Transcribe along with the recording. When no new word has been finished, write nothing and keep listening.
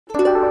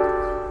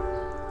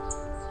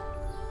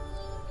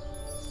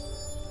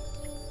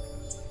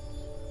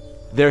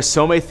There's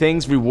so many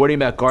things rewarding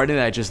about gardening,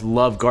 and I just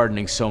love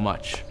gardening so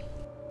much.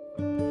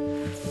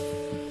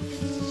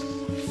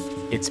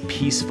 It's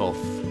peaceful,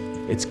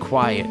 it's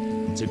quiet,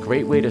 it's a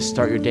great way to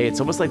start your day. It's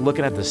almost like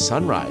looking at the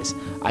sunrise.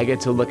 I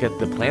get to look at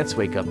the plants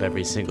wake up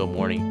every single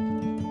morning.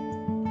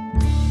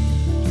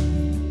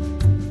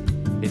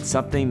 It's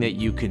something that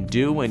you can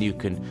do and you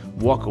can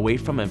walk away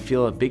from and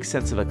feel a big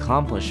sense of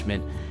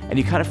accomplishment, and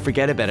you kind of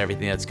forget about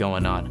everything that's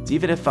going on.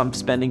 Even if I'm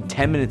spending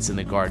 10 minutes in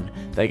the garden,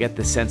 I get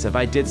the sense of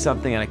I did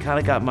something and I kind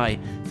of got my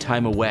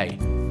time away.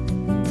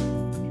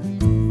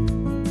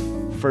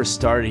 First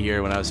started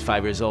here when I was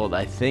 5 years old,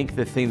 I think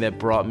the thing that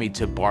brought me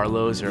to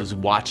Barlow's was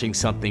watching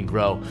something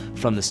grow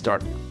from the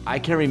start. I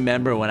can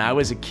remember when I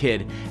was a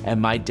kid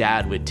and my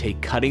dad would take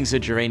cuttings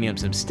of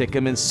geraniums and stick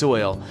them in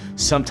soil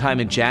sometime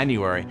in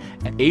January.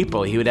 In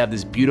April, he would have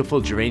this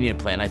beautiful geranium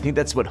plant. I think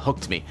that's what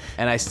hooked me.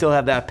 And I still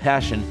have that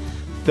passion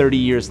 30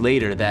 years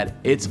later, that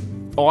it's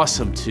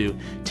awesome to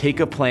take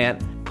a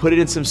plant, put it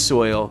in some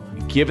soil,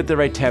 give it the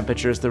right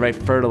temperatures, the right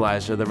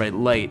fertilizer, the right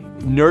light,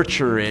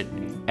 nurture it,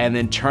 and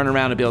then turn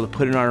around and be able to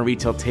put it on a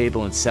retail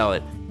table and sell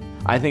it.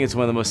 I think it's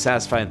one of the most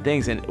satisfying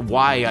things, and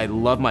why I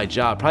love my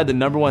job. Probably the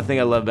number one thing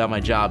I love about my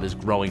job is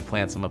growing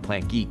plants. I'm a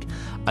plant geek.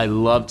 I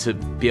love to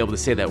be able to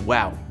say that,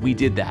 wow, we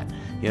did that.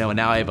 You know, and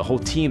now I have a whole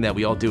team that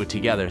we all do it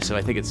together, so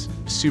I think it's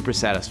super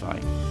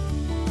satisfying.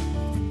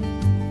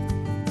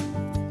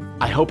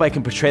 I hope I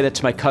can portray that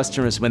to my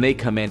customers when they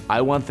come in. I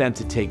want them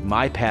to take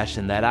my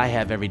passion that I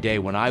have every day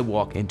when I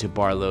walk into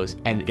Barlow's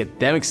and get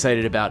them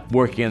excited about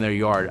working in their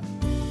yard.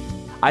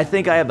 I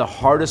think I have the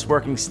hardest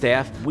working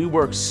staff. We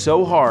work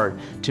so hard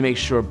to make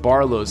sure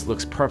Barlow's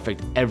looks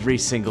perfect every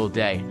single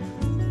day.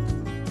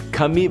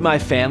 Come meet my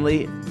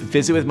family,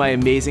 visit with my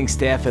amazing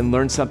staff, and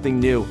learn something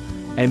new.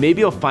 And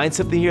maybe you'll find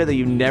something here that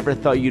you never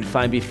thought you'd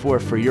find before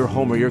for your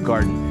home or your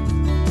garden.